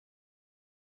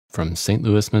from St.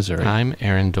 Louis, Missouri. I'm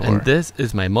Aaron Dorr. And this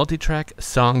is my multi-track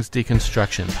songs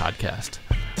deconstruction podcast.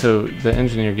 So the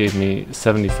engineer gave me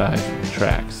 75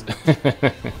 tracks.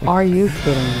 Are you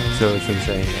kidding me? So it's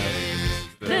insane.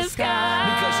 This guy.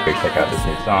 Check out this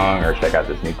new song or check out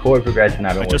this new chord progression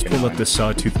I've been working on. I just pulled up this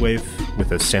Sawtooth Wave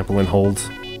with a sample and hold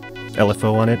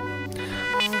LFO on it.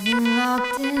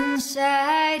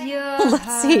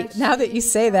 Let's see. Now that you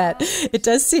say that, it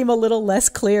does seem a little less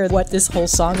clear what this whole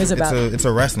song is about. It's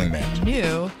a wrestling match.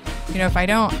 If I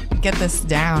don't get this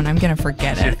down, I'm going to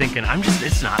forget it. You're thinking,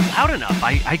 it's not loud enough.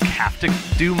 I have to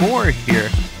do more here.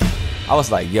 I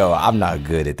was like, yo, I'm not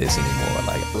good at this anymore.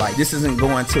 Like this isn't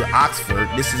going to Oxford.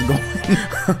 This is going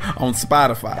on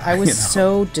Spotify. I was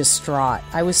so distraught.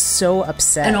 I was so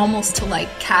upset. And almost to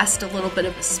cast a little bit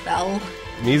of a spell.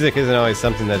 Music isn't always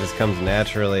something that just comes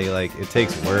naturally. It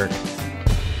takes work.